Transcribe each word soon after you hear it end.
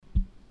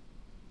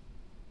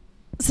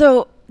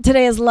So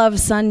today is Love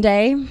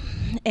Sunday,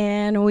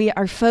 and we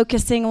are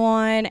focusing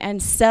on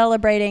and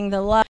celebrating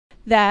the love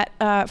that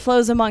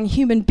flows among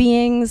human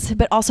beings,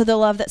 but also the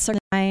love that's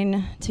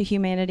to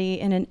humanity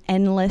in an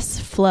endless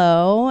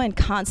flow and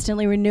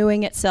constantly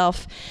renewing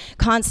itself,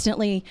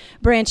 constantly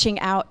branching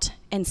out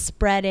and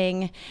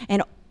spreading,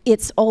 and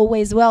it's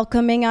always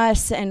welcoming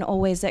us and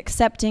always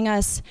accepting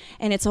us,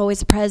 and it's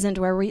always present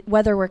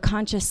whether we're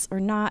conscious or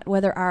not,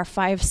 whether our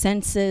five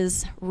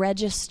senses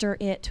register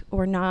it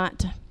or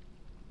not.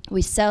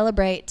 We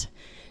celebrate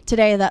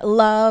today that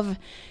love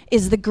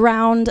is the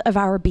ground of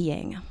our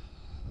being.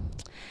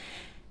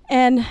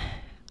 And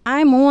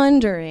I'm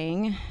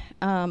wondering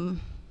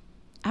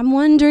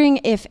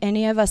if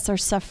any of us are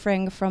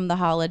suffering from the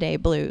holiday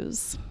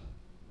blues.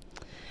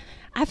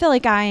 I feel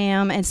like I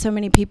am, and so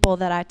many people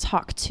that I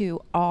talk to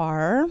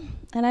are.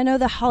 And I know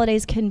the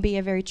holidays can be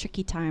a very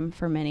tricky time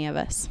for many of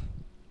us.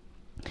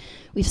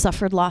 We've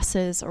suffered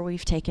losses or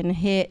we've taken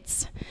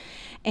hits.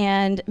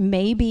 And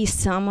maybe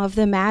some of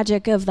the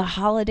magic of the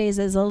holidays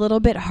is a little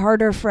bit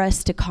harder for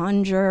us to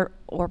conjure,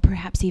 or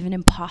perhaps even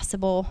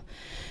impossible.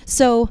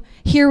 So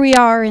here we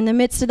are in the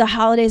midst of the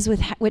holidays,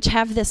 which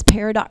have this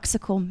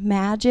paradoxical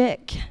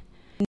magic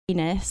and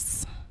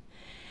heaviness.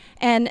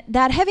 And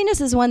that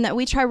heaviness is one that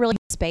we try really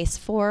space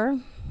for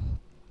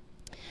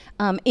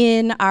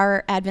in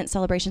our Advent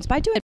celebrations by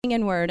doing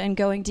inward and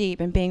going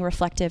deep and being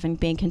reflective and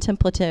being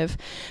contemplative.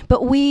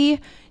 But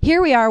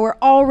here we are, we're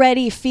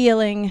already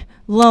feeling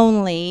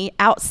lonely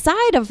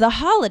outside of the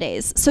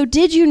holidays. So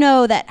did you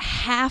know that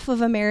half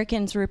of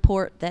Americans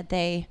report that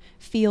they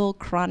feel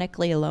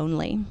chronically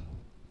lonely?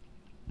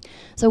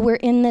 So we're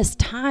in this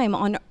time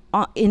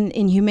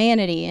in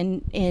humanity,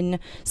 in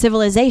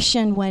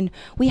civilization, when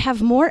we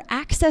have more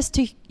access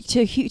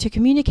to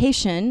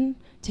communication,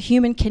 to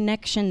human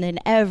connection than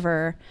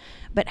ever,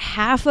 but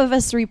half of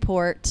us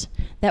report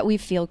that we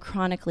feel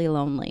chronically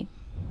lonely.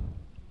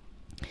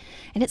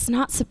 And it's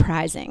not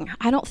surprising.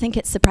 I don't think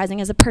it's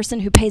surprising. As a person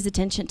who pays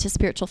attention to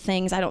spiritual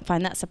things, I don't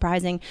find that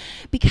surprising,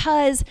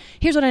 because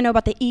here's what I know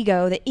about the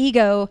ego. The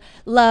ego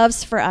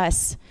loves for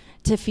us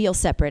to feel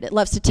separate. It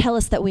loves to tell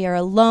us that we are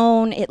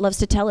alone. It loves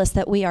to tell us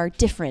that we are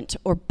different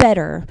or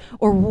better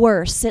or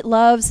worse. It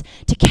loves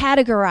to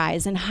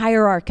categorize and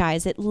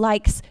hierarchize. It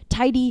likes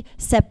tidy,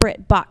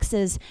 separate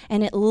boxes,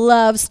 and it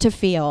loves to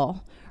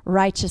feel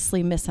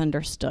righteously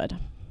misunderstood.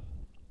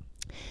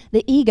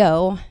 The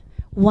ego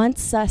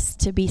wants us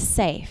to be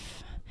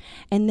safe,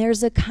 and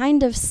there's a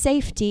kind of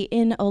safety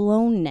in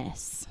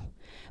aloneness,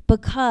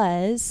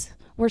 because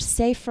we're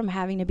safe from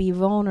having to be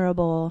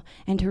vulnerable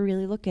and to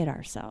really look at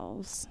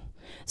ourselves.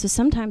 So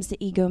sometimes the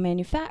ego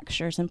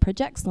manufactures and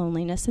projects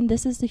loneliness, and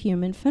this is the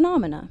human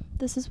phenomena.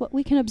 This is what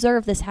we can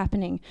observe this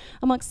happening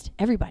amongst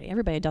everybody.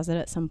 Everybody does it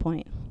at some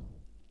point.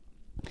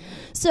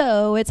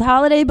 So it's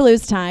holiday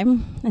blues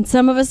time, and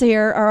some of us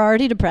here are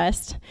already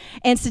depressed,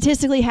 and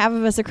statistically half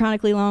of us are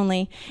chronically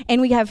lonely, and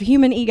we have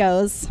human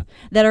egos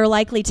that are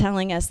likely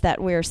telling us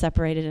that we're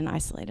separated and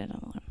isolated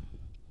and alone.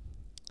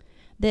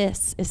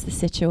 This is the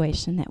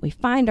situation that we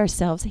find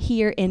ourselves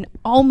here in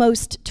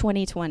almost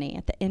 2020,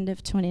 at the end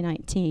of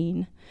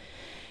 2019.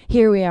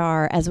 Here we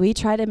are as we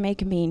try to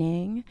make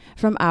meaning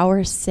from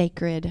our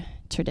sacred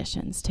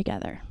traditions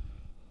together.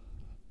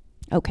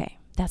 Okay,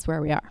 that's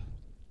where we are.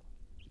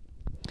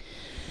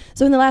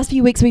 So in the last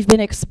few weeks, we've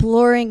been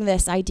exploring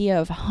this idea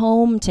of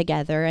home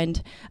together,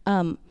 and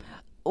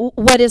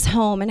what is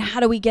home, and how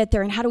do we get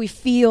there, and how do we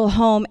feel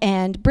home?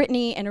 And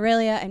Brittany and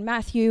Aurelia and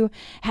Matthew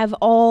have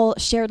all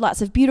shared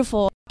lots of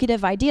beautiful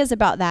ideas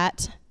about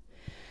that.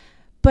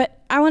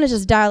 But I want to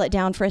just dial it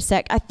down for a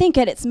sec. I think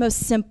at its most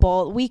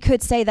simple, we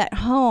could say that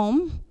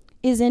home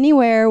is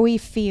anywhere we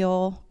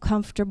feel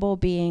comfortable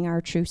being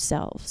our true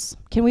selves.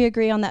 Can we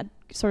agree on that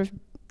sort of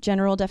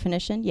general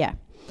definition? Yeah.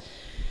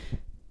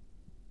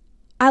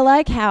 I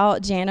like how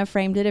Jana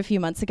framed it a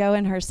few months ago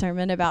in her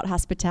sermon about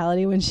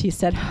hospitality when she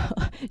said,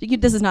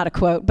 this is not a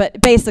quote,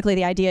 but basically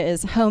the idea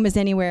is home is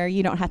anywhere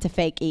you don't have to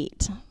fake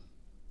eat.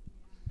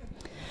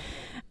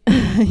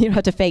 You don't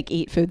have to fake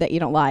eat food that you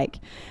don't like.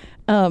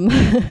 I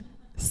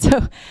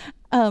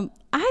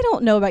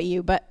don't know about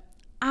you, but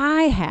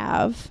I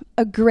have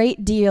a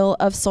great deal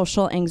of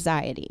social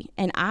anxiety.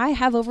 And I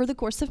have, over the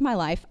course of my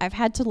life, I've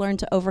had to learn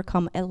to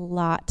overcome a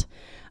lot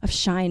of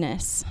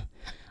shyness.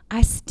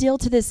 I still,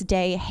 to this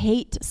day,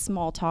 hate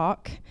small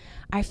talk.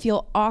 I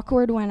feel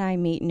awkward when I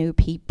meet new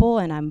people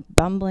and I'm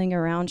bumbling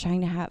around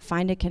trying to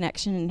find a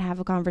connection and have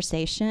a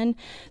conversation.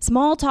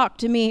 Small talk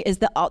to me is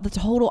the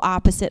total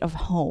opposite of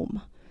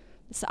home.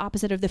 It's the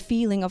opposite of the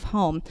feeling of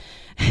home.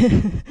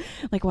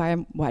 Like, why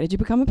did you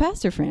become a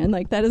pastor, friend?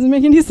 Like, that doesn't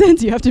make any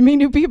sense. You have to meet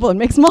new people and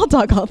make small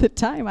talk all the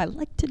time. I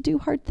like to do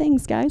hard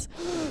things, guys.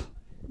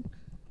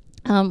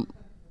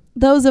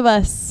 Those of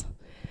us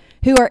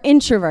who are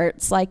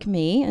introverts like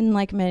me and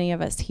like many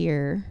of us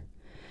here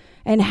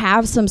and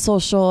have some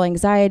social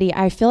anxiety,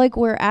 I feel like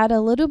we're at a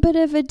little bit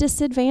of a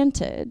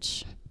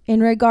disadvantage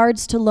in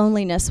regards to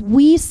loneliness.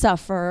 We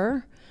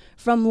suffer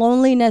from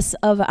loneliness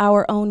of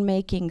our own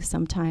making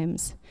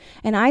sometimes.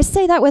 And I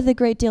say that with a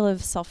great deal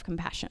of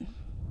self-compassion.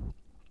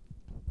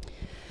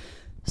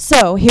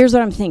 So here's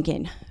what I'm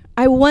thinking.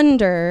 I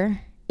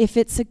wonder if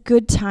it's a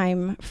good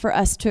time for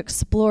us to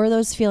explore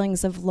those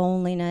feelings of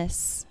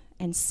loneliness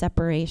and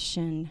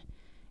separation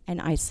and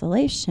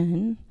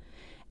isolation.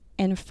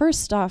 And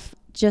first off,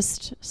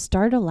 just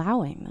start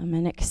allowing them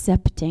and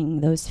accepting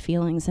those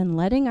feelings and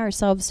letting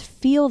ourselves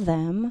feel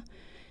them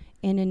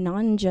in a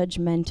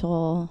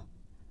non-judgmental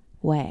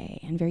way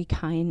and very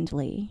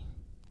kindly.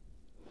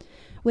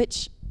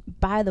 Which,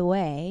 by the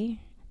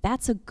way,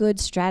 that's a good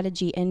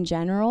strategy in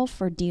general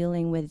for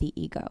dealing with the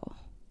ego,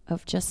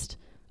 of just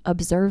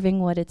observing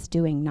what it's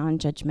doing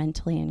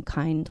non-judgmentally and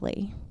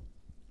kindly.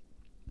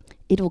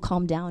 It will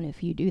calm down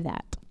if you do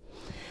that.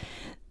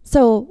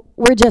 So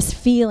we're just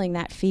feeling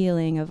that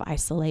feeling of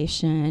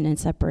isolation and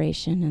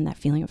separation and that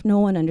feeling of no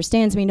one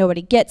understands me,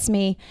 nobody gets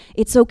me.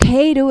 It's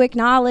okay to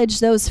acknowledge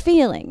those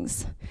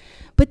feelings.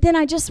 But then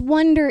I just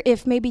wonder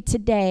if maybe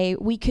today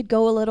we could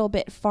go a little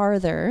bit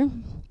farther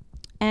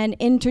and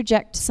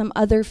interject some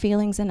other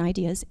feelings and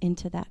ideas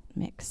into that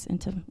mix,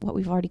 into what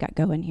we've already got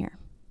going here.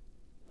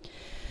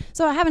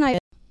 So I have an idea,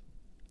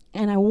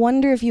 and I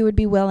wonder if you would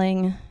be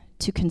willing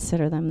to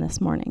consider them this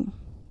morning.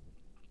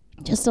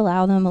 Just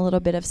allow them a little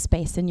bit of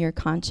space in your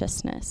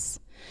consciousness.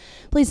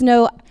 Please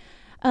know,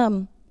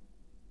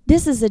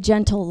 this is a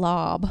gentle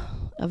lob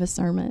of a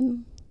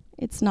sermon.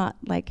 It's not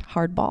like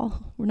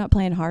hardball. We're not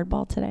playing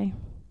hardball today.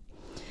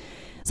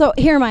 So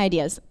here are my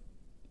ideas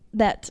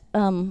that,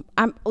 I'm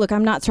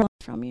not trying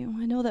from you.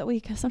 I know that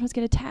we sometimes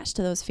get attached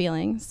to those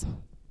feelings.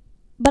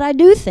 But I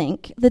do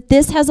think that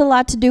this has a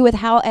lot to do with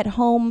how at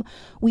home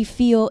we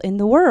feel in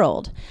the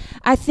world.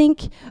 I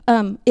think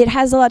it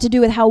has a lot to do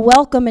with how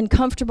welcome and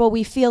comfortable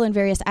we feel in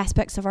various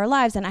aspects of our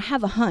lives. And I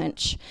have a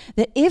hunch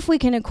that if we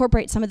can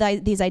incorporate some of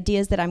these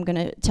ideas that I'm going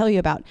to tell you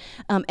about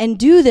and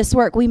do this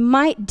work, we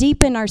might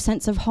deepen our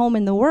sense of home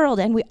in the world.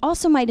 And we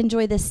also might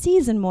enjoy this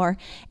season more.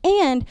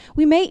 And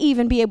we may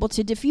even be able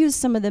to diffuse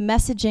some of the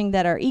messaging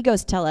that our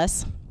egos tell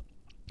us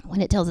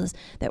when it tells us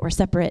that we're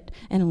separate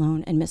and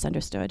alone and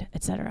misunderstood,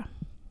 etc.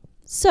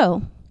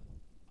 So,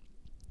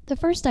 the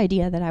first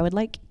idea that I would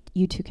like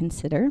you to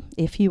consider,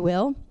 if you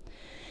will,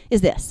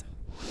 is this.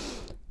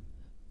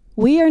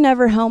 We are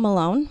never home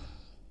alone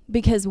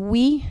because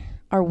we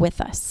are with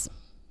us.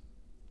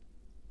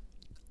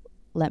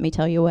 Let me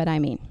tell you what I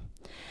mean.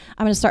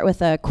 I'm going to start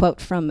with a quote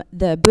from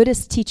the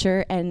Buddhist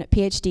teacher and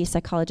PhD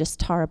psychologist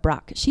Tara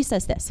Brach. She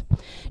says this.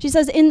 She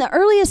says, "In the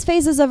earliest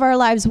phases of our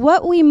lives,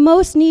 what we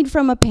most need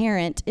from a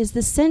parent is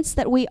the sense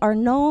that we are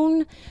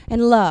known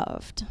and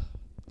loved."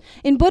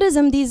 In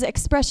Buddhism, these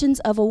expressions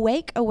of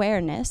awake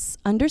awareness,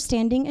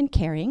 understanding and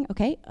caring,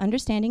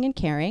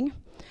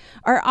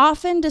 are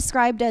often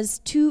described as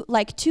two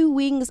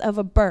wings of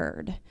a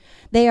bird.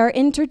 They are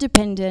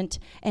interdependent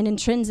and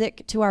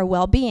intrinsic to our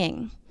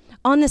well-being.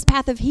 On this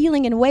path of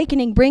healing and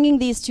awakening, bringing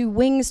these two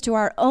wings to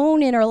our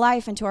own inner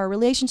life and to our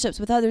relationships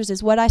with others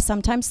is what I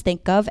sometimes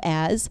think of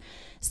as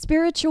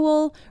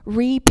spiritual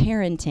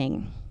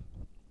reparenting.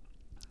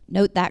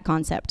 Note that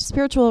concept,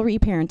 spiritual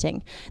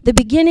reparenting. The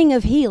beginning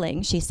of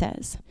healing, she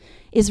says,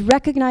 is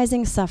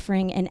recognizing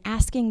suffering and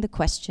asking the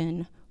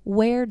question,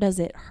 where does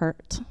it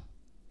hurt?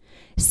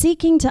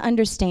 Seeking to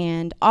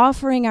understand,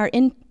 offering our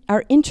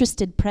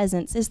interested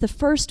presence is the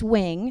first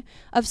wing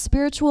of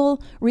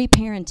spiritual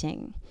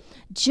reparenting.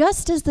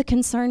 Just as the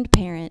concerned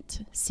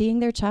parent, seeing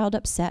their child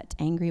upset,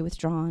 angry,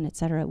 withdrawn,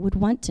 etc., would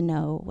want to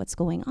know what's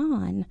going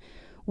on,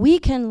 we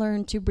can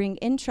learn to bring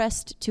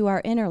interest to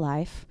our inner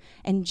life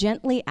and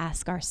gently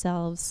ask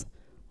ourselves,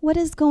 what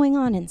is going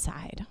on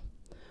inside?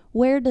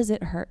 Where does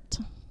it hurt?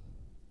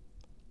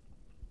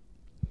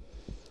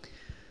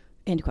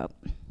 End quote.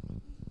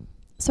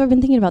 So I've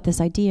been thinking about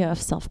this idea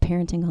of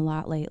self-parenting a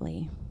lot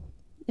lately.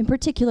 In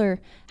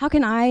particular, how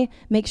can I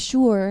make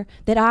sure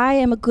that I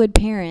am a good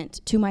parent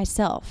to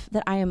myself,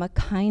 that I am a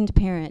kind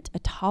parent, a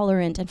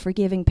tolerant and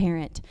forgiving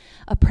parent,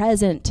 a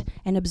present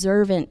and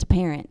observant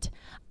parent?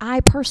 I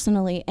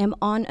personally am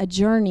on a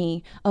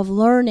journey of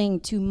learning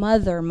to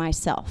mother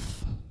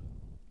myself.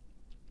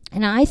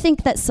 And I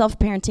think that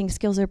self-parenting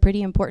skills are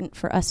pretty important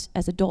for us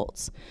as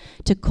adults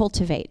to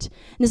cultivate.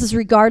 And this is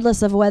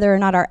regardless of whether or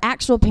not our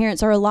actual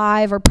parents are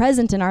alive or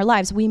present in our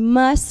lives. We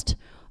must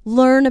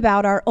learn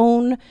about our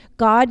own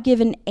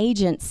God-given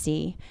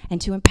agency and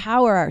to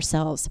empower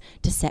ourselves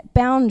to set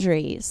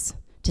boundaries,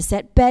 to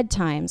set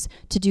bedtimes,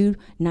 to do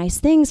nice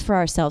things for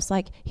ourselves,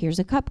 like here's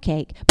a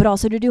cupcake, but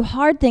also to do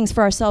hard things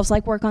for ourselves,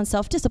 like work on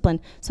self-discipline.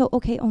 So,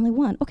 okay, only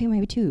one. Okay,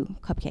 maybe 2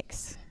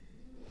 cupcakes.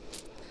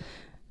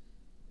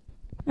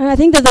 And I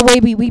think that the way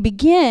we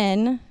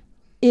begin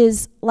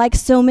is like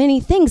so many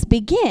things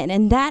begin,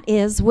 and that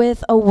is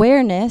with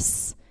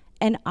awareness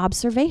and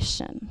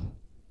observation.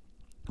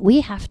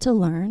 We have to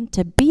learn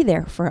to be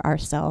there for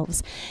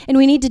ourselves. And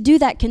we need to do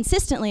that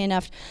consistently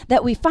enough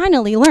that we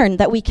finally learn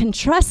that we can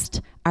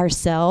trust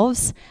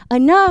ourselves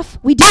enough,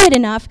 we do it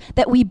enough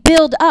that we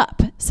build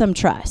up some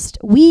trust.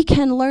 We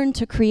can learn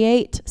to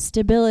create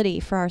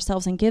stability for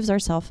ourselves and give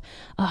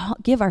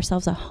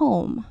ourselves a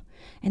home.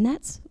 And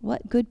that's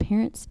what good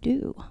parents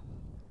do,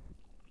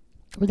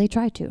 or they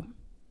try to.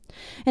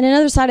 And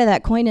another side of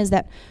that coin is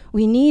that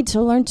we need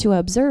to learn to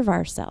observe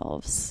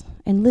ourselves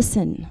and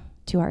listen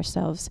to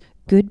ourselves.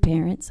 Good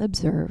parents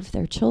observe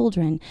their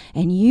children.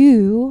 And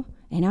you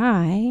and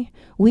I,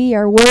 we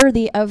are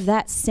worthy of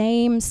that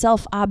same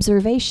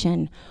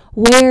self-observation.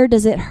 Where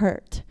does it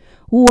hurt?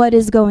 What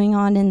is going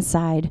on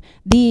inside?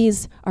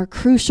 These are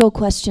crucial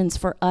questions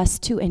for us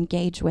to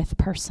engage with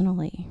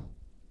personally.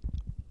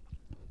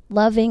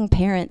 Loving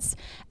parents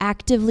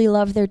actively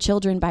love their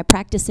children by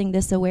practicing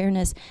this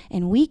awareness,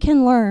 and we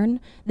can learn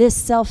this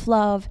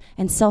self-love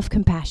and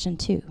self-compassion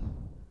too.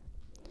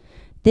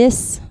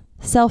 This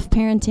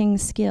self-parenting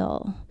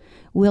skill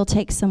will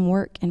take some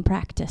work and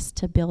practice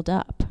to build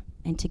up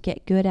and to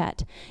get good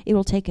at. It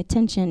will take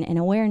attention and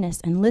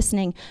awareness and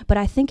listening, but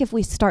I think if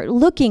we start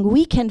looking,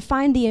 we can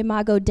find the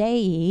imago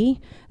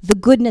Dei, the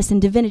goodness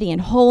and divinity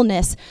and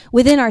wholeness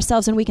within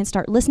ourselves, and we can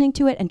start listening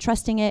to it and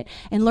trusting it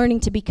and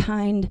learning to be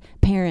kind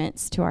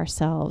parents to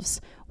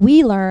ourselves.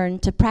 We learn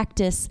to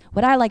practice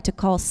what I like to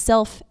call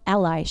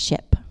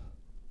self-allyship.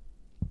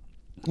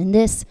 And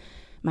this,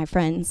 my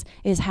friends,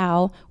 is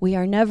how we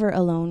are never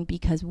alone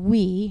because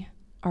we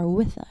are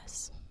with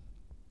us.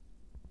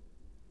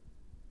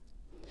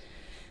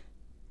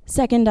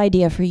 Second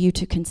idea for you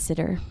to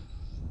consider.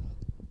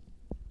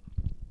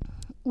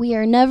 We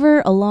are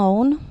never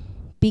alone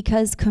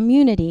because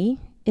community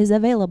is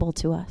available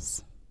to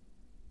us.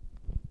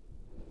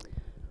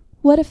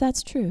 What if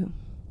that's true?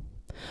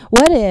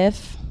 What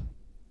if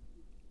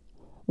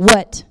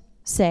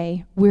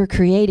say, we're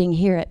creating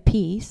here at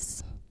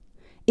Peace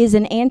is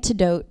an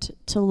antidote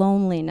to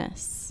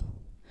loneliness?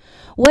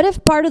 What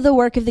if part of the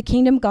work of the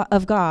kingdom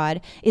of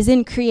God is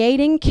in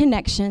creating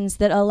connections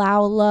that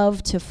allow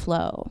love to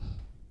flow?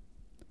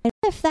 And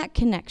if that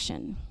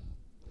connection,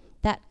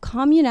 that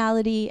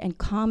communality and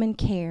common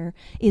care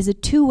is a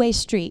two-way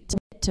street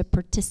to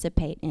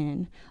participate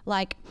in?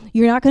 Like,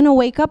 you're not going to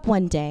wake up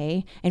one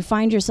day and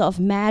find yourself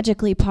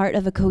magically part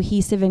of a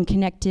cohesive and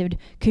connected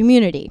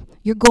community.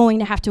 You're going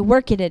to have to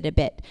work at it a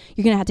bit.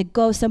 You're going to have to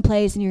go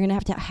someplace and you're going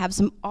to have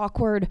some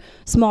awkward,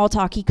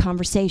 small-talky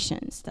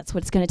conversations. That's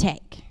what it's going to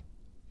take.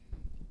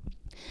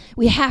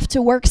 We have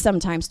to work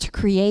sometimes to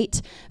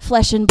create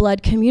flesh and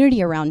blood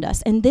community around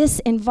us. And this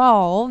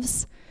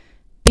involves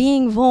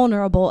being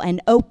vulnerable and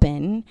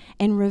open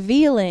and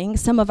revealing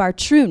some of our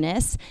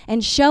trueness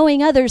and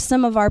showing others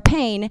some of our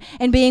pain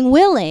and being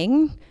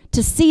willing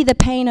to see the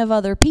pain of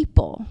other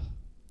people.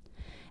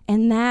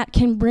 And that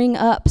can bring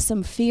up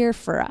some fear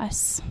for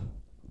us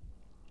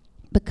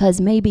because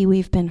maybe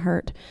we've been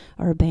hurt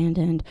or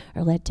abandoned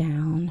or let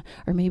down,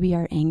 or maybe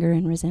our anger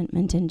and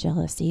resentment and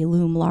jealousy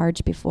loom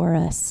large before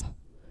us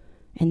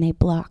and they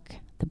block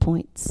the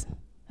points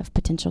of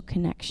potential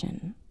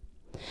connection.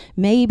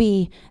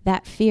 Maybe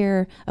that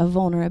fear of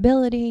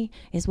vulnerability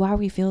is why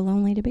we feel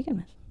lonely to begin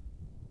with.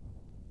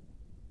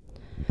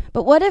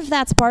 But what if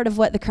that's part of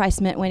what the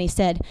Christ meant when he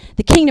said,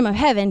 the kingdom of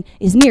heaven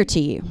is near to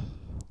you?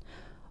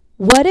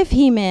 What if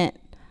he meant,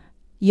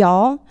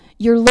 y'all,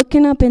 you're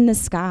looking up in the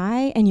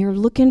sky and you're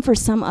looking for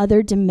some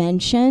other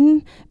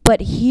dimension,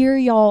 but here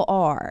y'all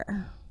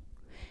are.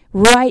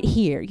 Right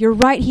here. You're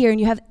right here and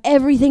you have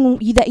everything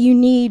that you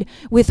need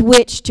with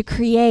which to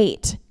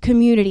create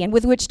community and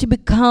with which to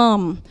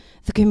become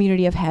the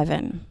community of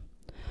heaven.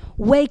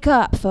 Wake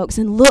up, folks,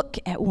 and look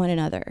at one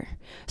another.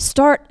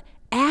 Start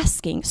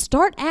asking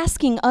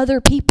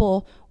other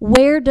people,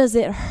 where does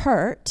it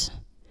hurt?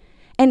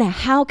 And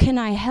how can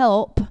I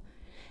help?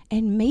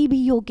 And maybe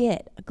you'll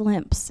get a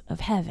glimpse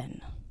of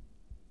heaven.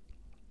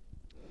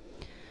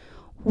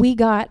 We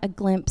got a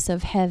glimpse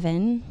of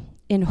heaven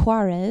in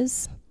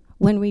Juarez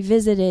when we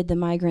visited the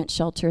migrant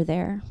shelter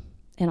there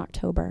in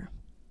October.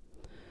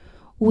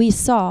 We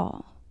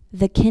saw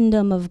the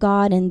kingdom of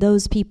God in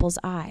those people's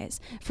eyes.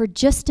 For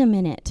just a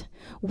minute,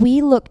 we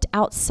looked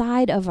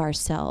outside of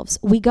ourselves.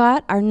 We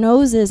got our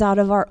noses out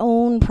of our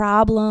own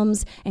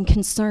problems and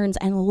concerns,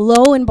 and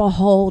lo and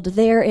behold,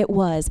 there it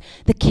was,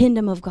 the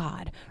kingdom of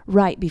God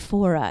right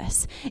before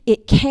us.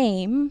 It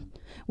came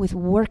with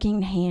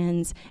working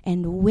hands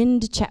and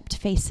wind-chapped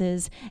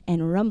faces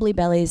and rumbly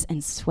bellies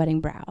and sweating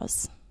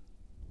brows.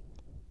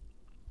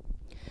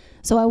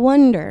 So I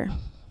wonder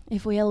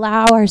if we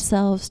allow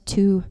ourselves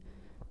to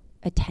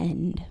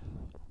attend,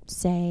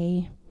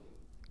 say,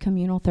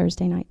 communal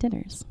Thursday night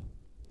dinners,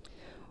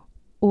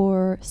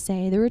 or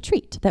say the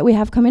retreat that we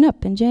have coming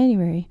up in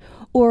January,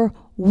 or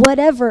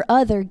whatever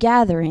other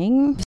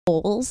gathering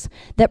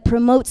that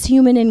promotes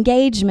human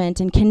engagement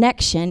and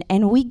connection,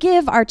 and we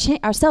give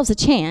ourselves a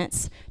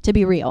chance to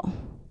be real,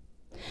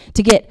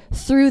 to get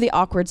through the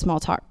awkward small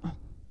talk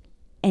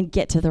and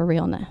get to the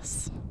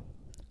realness.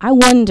 I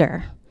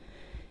wonder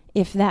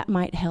if that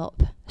might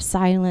help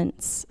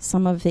silence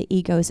some of the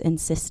ego's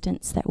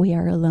insistence that we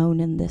are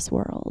alone in this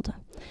world.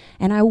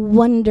 And I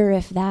wonder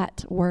if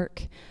that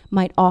work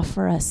might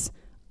offer us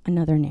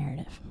another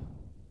narrative.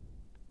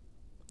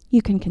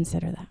 You can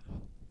consider that.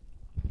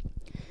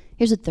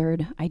 Here's a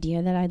third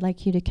idea that I'd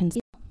like you to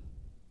consider.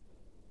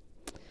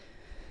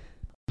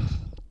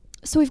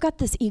 So we've got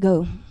this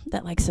ego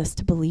that likes us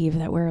to believe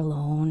that we're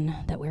alone,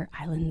 that we're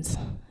islands,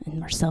 and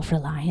we're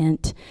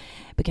self-reliant,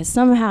 because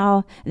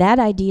somehow that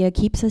idea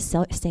keeps us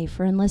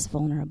safer and less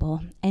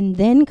vulnerable. And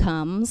then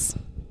comes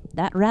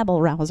that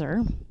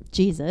rabble-rouser,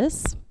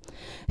 Jesus,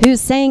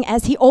 who's saying,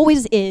 as he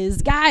always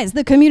is, guys,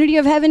 the community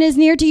of heaven is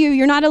near to you.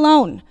 You're not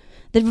alone.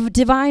 The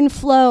divine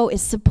flow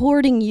is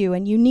supporting you,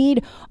 and you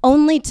need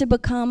only to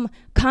become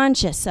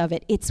conscious of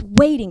it. It's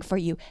waiting for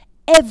you.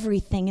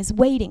 Everything is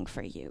waiting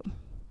for you.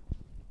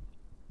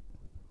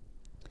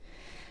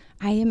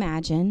 I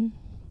imagine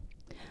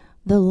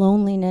the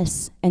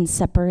loneliness and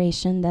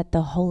separation that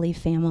the Holy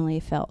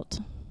Family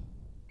felt.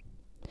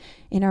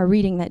 In our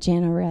reading that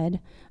Jana read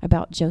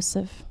about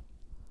Joseph,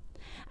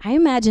 I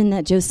imagine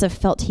that Joseph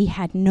felt he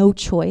had no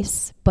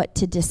choice but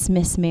to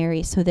dismiss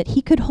Mary so that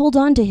he could hold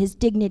on to his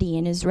dignity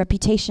and his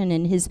reputation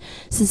and his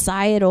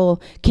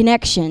societal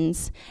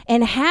connections.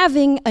 And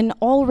having an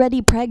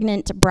already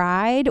pregnant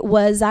bride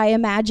was, I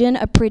imagine,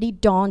 a pretty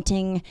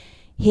daunting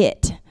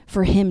hit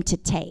for him to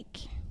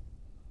take.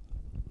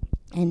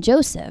 And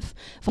Joseph,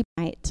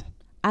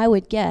 I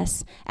would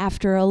guess,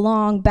 after a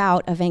long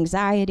bout of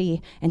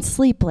anxiety and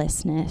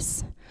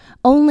sleeplessness,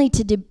 only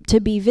to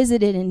be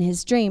visited in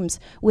his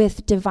dreams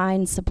with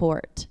divine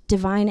support,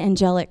 divine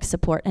angelic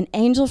support. An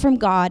angel from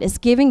God is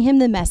giving him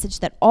the message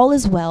that all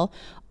is well,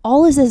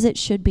 all is as it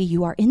should be.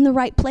 You are in the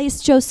right place,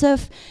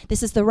 Joseph.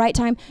 This is the right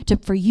time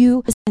for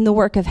you in the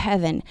work of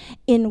heaven.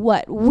 In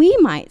what we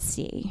might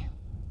see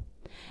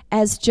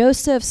as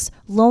Joseph's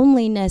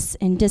loneliness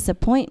and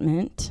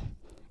disappointment.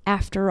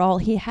 After all,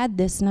 he had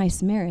this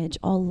nice marriage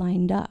all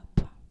lined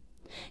up.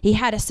 He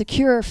had a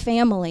secure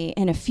family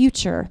and a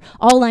future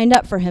all lined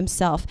up for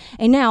himself.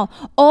 And now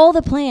all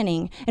the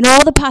planning and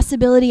all the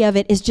possibility of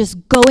it is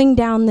just going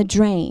down the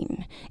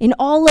drain. In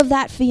all of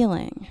that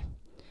feeling,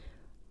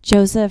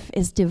 Joseph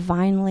is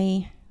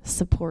divinely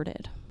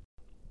supported.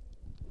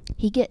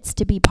 He gets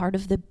to be part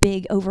of the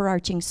big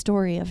overarching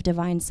story of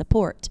divine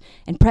support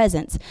and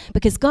presence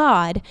because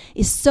God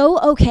is so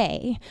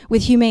okay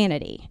with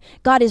humanity.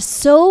 God is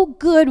so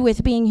good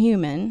with being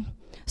human,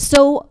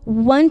 so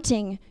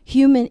wanting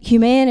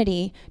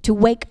humanity to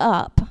wake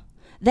up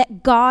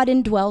that God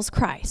indwells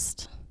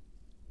Christ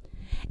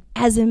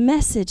as a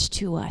message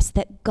to us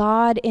that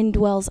God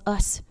indwells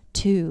us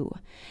too.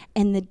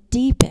 And the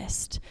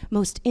deepest,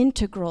 most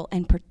integral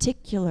and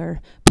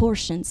particular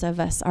portions of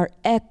us are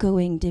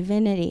echoing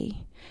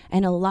divinity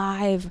and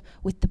alive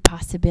with the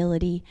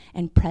possibility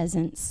and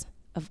presence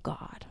of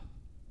God.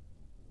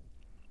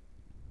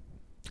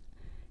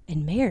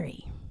 And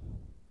Mary,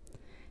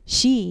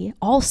 she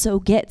also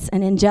gets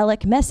an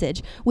angelic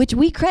message, which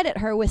we credit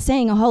her with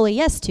saying a holy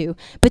yes to,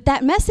 but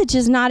that message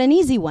is not an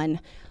easy one.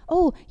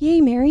 Oh,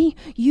 yay, Mary,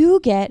 you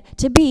get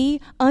to be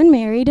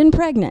unmarried and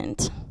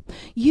pregnant.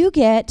 You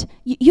get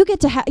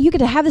to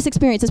have this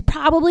experience. It's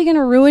probably going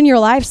to ruin your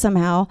life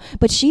somehow,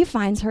 but she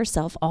finds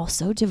herself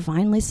also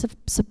divinely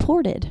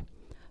supported.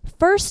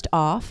 First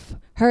off,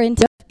 her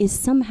intent is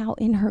somehow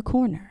in her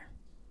corner.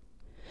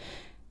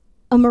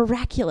 A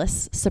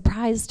miraculous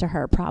surprise to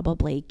her,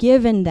 probably,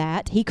 given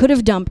that he could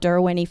have dumped her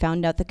when he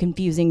found out the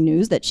confusing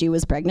news that she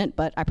was pregnant,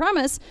 but I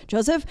promise,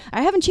 Joseph,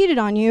 I haven't cheated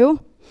on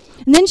you.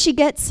 And then she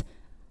gets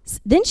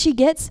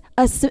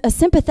a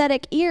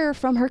sympathetic ear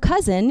from her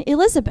cousin,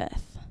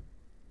 Elizabeth.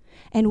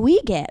 And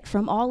we get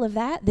from all of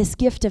that this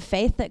gift of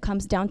faith that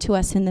comes down to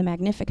us in the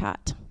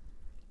Magnificat.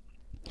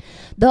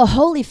 The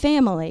Holy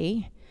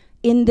Family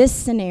in this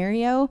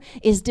scenario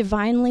is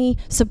divinely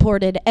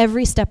supported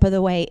every step of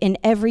the way in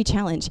every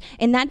challenge.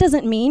 And that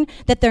doesn't mean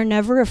that they're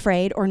never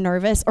afraid or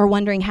nervous or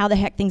wondering how the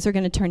heck things are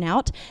going to turn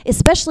out,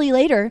 especially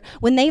later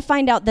when they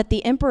find out that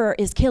the emperor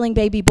is killing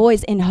baby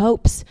boys in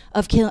hopes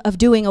of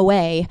doing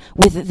away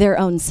with their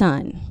own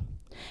son.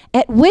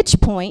 At which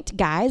point,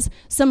 guys,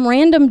 some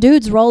random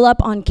dudes roll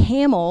up on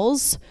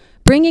camels,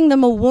 bringing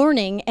them a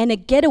warning and a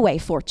getaway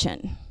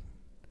fortune.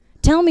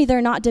 Tell me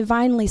they're not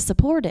divinely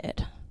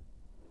supported.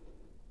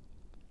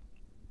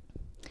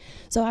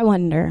 So I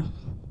wonder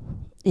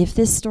if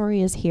this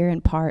story is here in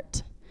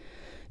part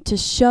to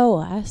show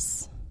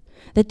us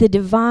that the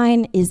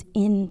divine is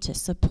into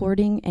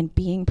supporting and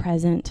being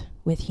present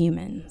with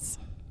humans.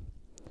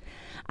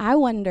 I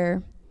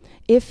wonder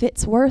if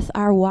it's worth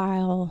our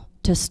while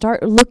to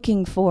start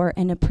looking for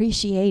and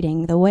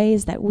appreciating the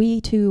ways that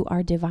we too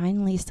are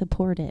divinely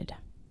supported.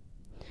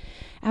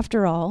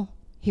 After all,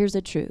 here's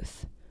the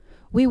truth.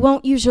 We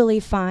won't usually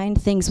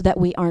find things that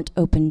we aren't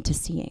open to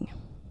seeing.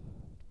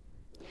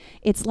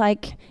 It's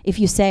like if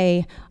you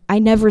say, I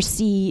never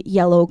see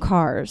yellow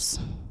cars,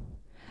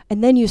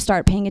 and then you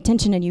start paying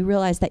attention and you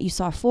realize that you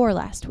saw 4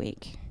 last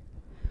week.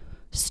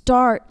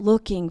 Start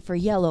looking for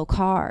yellow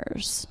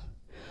cars.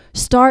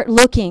 Start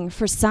looking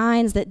for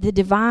signs that the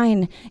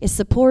divine is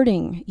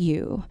supporting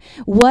you.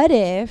 What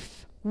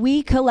if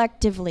we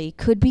collectively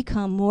could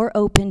become more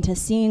open to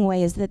seeing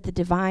ways that the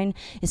divine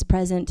is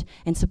present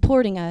and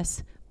supporting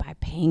us by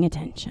paying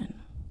attention?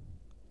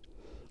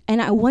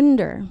 And I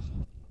wonder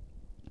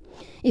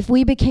if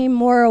we became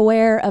more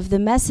aware of the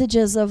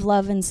messages of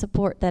love and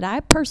support that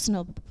I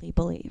personally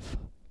believe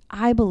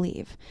I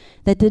believe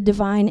that the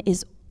divine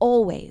is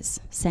always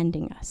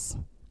sending us.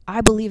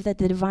 I believe that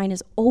the divine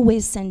is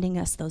always sending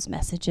us those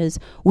messages.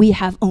 We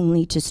have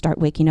only to start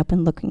waking up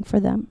and looking for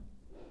them.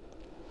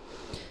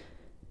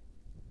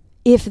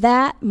 If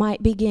that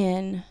might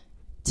begin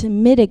to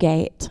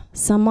mitigate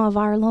some of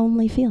our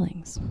lonely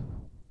feelings,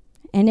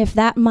 and if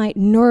that might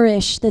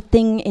nourish the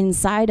thing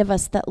inside of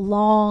us that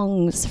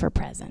longs for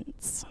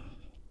presence,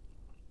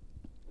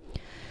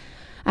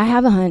 I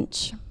have a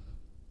hunch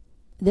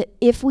that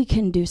if we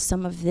can do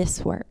some of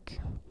this work,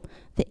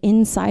 the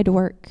inside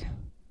work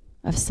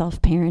of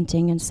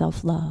self-parenting and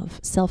self-love,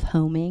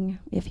 self-homing,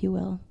 if you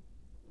will,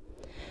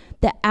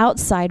 the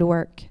outside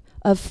work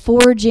of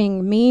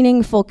forging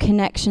meaningful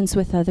connections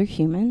with other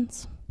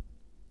humans,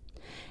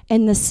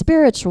 and the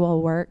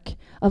spiritual work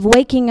of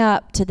waking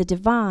up to the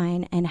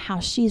divine and how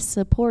she's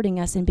supporting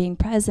us and being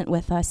present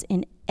with us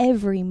in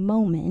every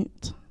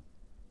moment.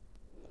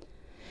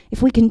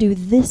 If we can do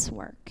this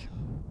work,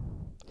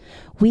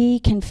 we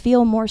can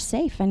feel more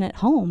safe and at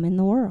home in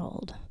the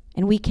world.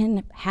 And we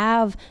can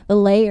have the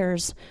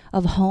layers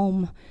of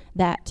home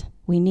that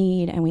we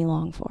need and we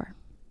long for.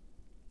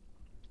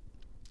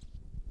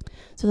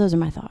 So those are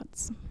my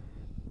thoughts.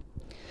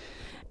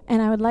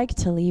 And I would like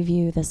to leave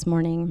you this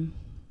morning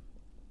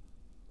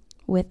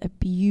with a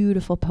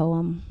beautiful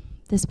poem.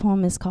 This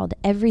poem is called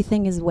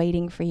Everything is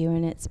Waiting for You,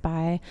 and it's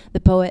by the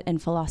poet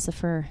and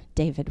philosopher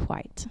David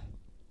Whyte.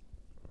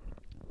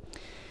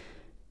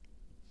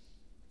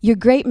 Your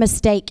great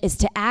mistake is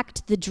to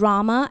act the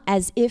drama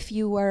as if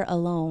you were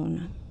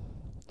alone.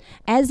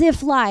 As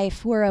if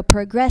life were a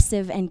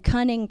progressive and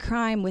cunning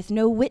crime with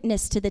no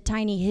witness to the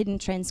tiny hidden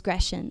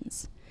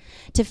transgressions.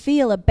 To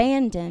feel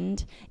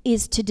abandoned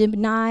is to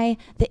deny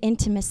the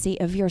intimacy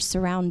of your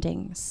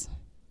surroundings.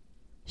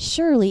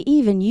 Surely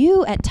even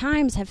you at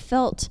times have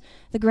felt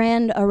the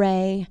grand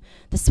array,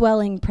 the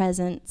swelling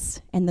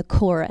presence, and the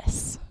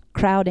chorus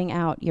crowding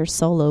out your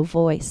solo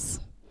voice.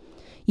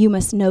 You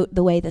must note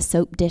the way the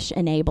soap dish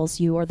enables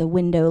you or the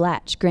window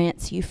latch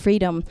grants you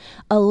freedom.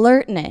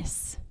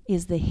 Alertness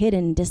is the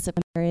hidden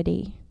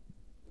disparity.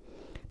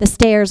 The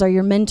stairs are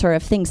your mentor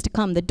of things to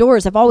come. The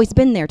doors have always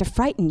been there to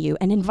frighten you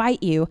and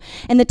invite you.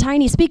 And the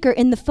tiny speaker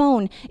in the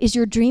phone is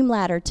your dream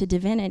ladder to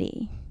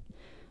divinity.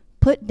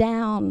 Put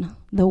down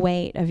the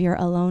weight of your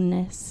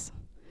aloneness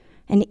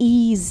and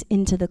ease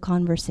into the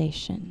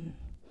conversation.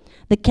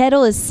 The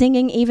kettle is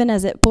singing even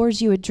as it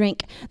pours you a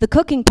drink. The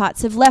cooking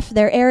pots have left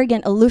their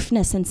arrogant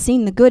aloofness and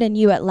seen the good in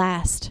you at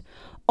last.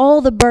 All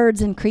the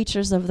birds and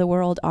creatures of the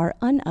world are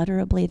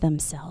unutterably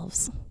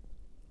themselves.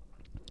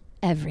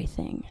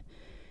 Everything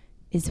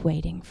is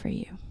waiting for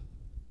you.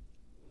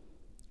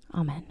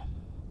 Amen.